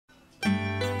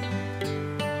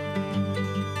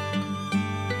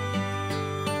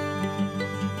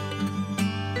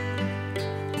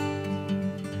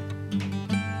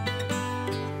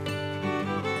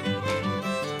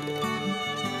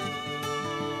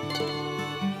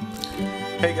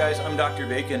Hey guys, I'm Dr.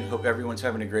 Bacon. Hope everyone's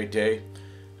having a great day.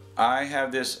 I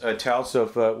have this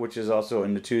Italsofa, which is also a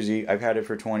Natuzzi. I've had it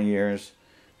for 20 years.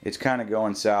 It's kind of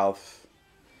going south.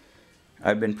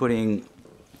 I've been putting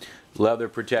leather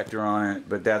protector on it,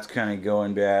 but that's kind of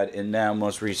going bad. And now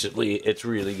most recently, it's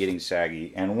really getting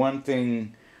saggy. And one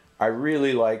thing I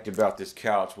really liked about this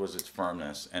couch was its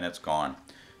firmness, and it's gone.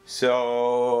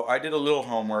 So I did a little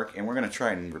homework, and we're going to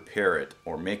try and repair it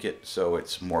or make it so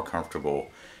it's more comfortable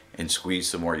and squeeze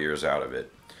some more years out of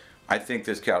it. I think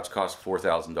this couch cost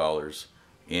 $4,000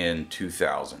 in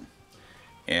 2000.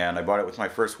 And I bought it with my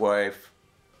first wife.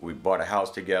 We bought a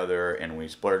house together and we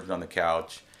splurged on the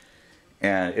couch.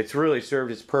 And it's really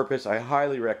served its purpose. I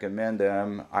highly recommend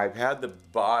them. I've had the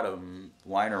bottom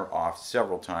liner off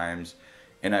several times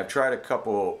and I've tried a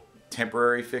couple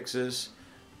temporary fixes.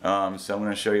 So I'm going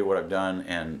to show you what I've done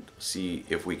and see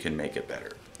if we can make it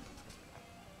better.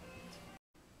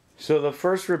 So the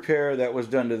first repair that was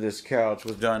done to this couch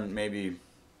was done maybe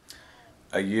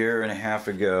a year and a half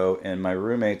ago, and my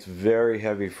roommate's very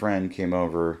heavy friend came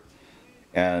over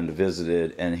and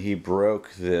visited, and he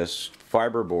broke this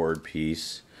fiberboard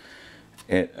piece.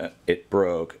 It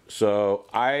broke. So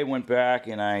I went back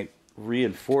and I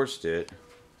reinforced it,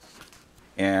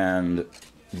 and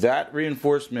that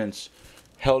reinforcements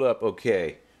held up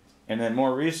okay. And then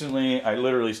more recently I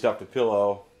literally stuffed a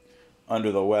pillow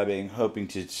under the webbing, hoping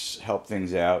to help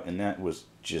things out, and that was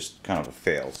just kind of a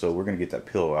fail. So we're going to get that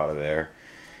pillow out of there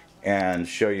and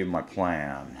show you my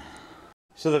plan.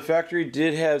 So the factory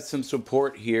did have some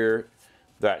support here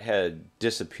that had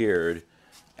disappeared,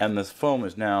 and the foam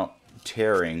is now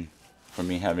tearing from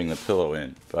me having the pillow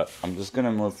in. But I'm just going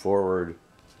to move forward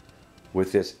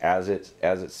with this as it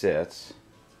sits.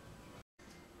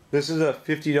 This is a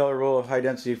 $50 roll of high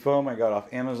density foam I got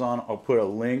off Amazon. I'll put a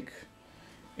link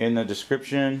in the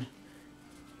description,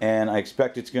 and I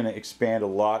expect it's going to expand a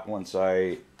lot once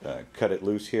I cut it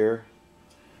loose here.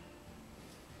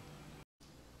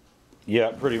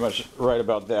 Yeah, pretty much right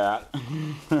about that.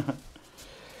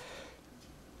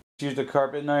 Used a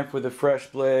carpet knife with a fresh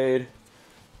blade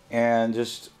and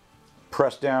just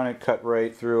press down and cut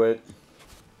right through it.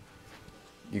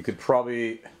 You could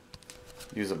probably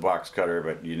use a box cutter,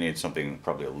 but you need something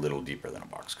probably a little deeper than a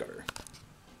box cutter.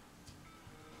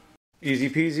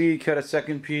 Easy peasy, cut a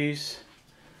second piece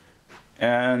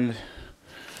and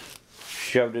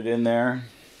shoved it in there.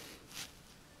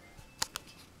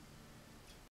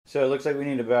 So it looks like we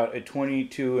need about a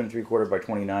 22 3/4 by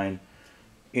 29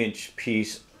 inch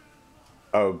piece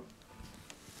of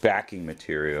backing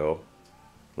material.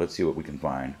 Let's see what we can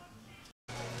find.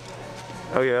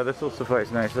 Oh yeah, this will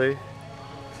suffice nicely.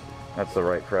 That's the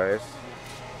right price.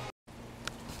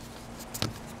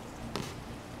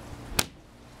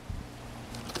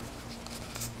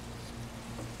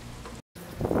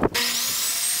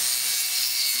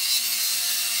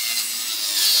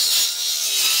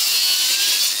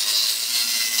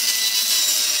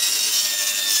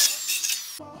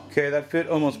 Okay, that fit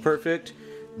almost perfect,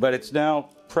 but it's now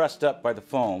pressed up by the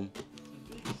foam.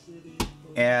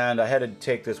 And I had to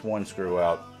take this one screw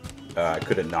out. I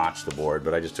could have notched the board,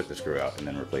 but I just took the screw out and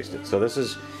then replaced it. So this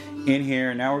is in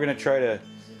here. Now we're going to try to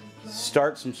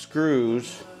start some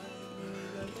screws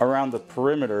around the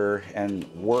perimeter and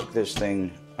work this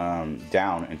thing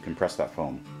down and compress that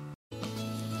foam.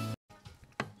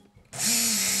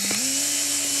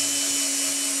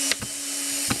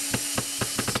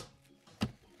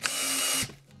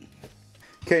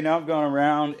 Okay, now I've gone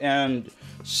around and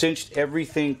cinched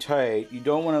everything tight. You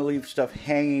don't want to leave stuff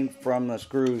hanging from the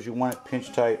screws. You want it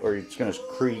pinched tight or it's going to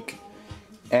creak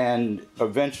and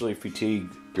eventually fatigue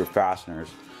your fasteners.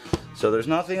 So there's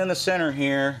nothing in the center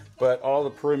here, but all the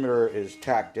perimeter is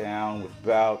tacked down with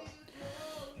about,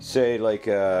 say, like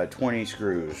 20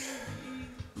 screws.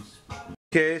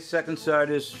 Okay, second side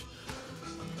is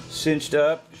cinched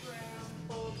up.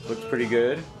 Looks pretty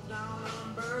good.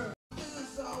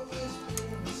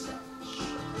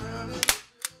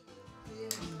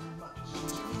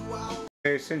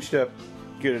 Okay, cinched up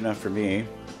good enough for me.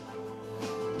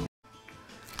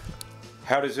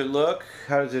 How does it look?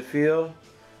 How does it feel?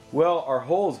 Well, our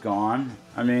hole's gone.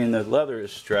 I mean, the leather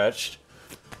is stretched,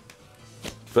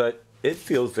 but it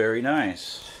feels very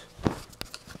nice.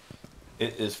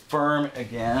 It is firm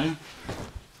again.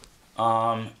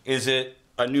 Is it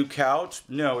a new couch?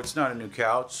 No, it's not a new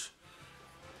couch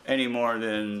any more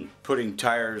than putting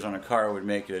tires on a car would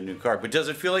make it a new car. But does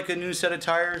it feel like a new set of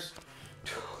tires?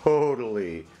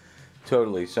 Totally.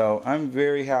 So I'm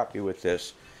very happy with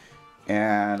this,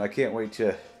 and I can't wait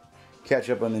to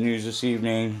catch up on the news this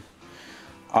evening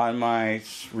on my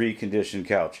reconditioned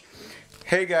couch.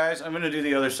 Hey guys, I'm going to do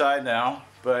the other side now,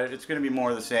 but it's going to be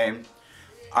more of the same.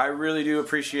 I really do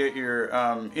appreciate your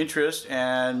interest,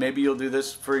 and maybe you'll do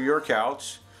this for your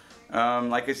couch.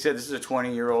 Like I said, this is a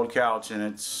 20-year-old couch, and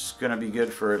it's going to be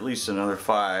good for at least another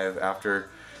 5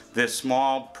 after this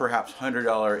small, perhaps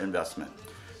 $100 investment.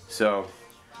 So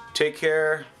take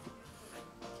care,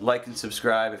 like and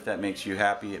subscribe if that makes you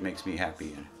happy. It makes me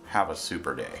happy, and have a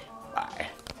super day. Bye.